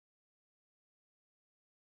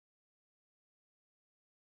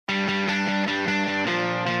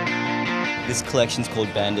This collection's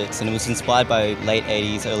called Bandits, and it was inspired by late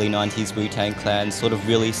 80s, early 90s Wu-Tang Clan, sort of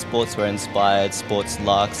really sportswear inspired, sports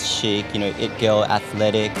luxe, chic, you know, it girl,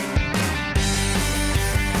 athletic.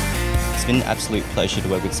 It's been an absolute pleasure to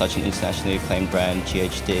work with such an internationally acclaimed brand,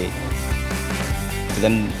 GHD. For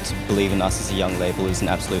them to believe in us as a young label is an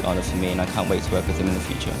absolute honour for me, and I can't wait to work with them in the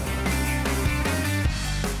future.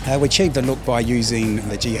 We achieved the look by using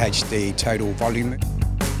the GHD total volume.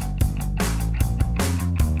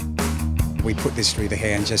 We put this through the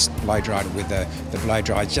hair and just blow dried it with the blow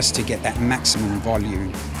dryer just to get that maximum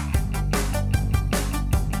volume.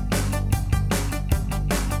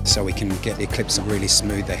 So we can get the clips and really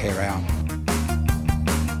smooth the hair out.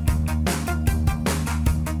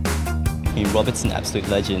 I mean, Robert's an absolute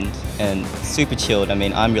legend and super chilled. I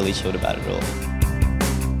mean, I'm really chilled about it all.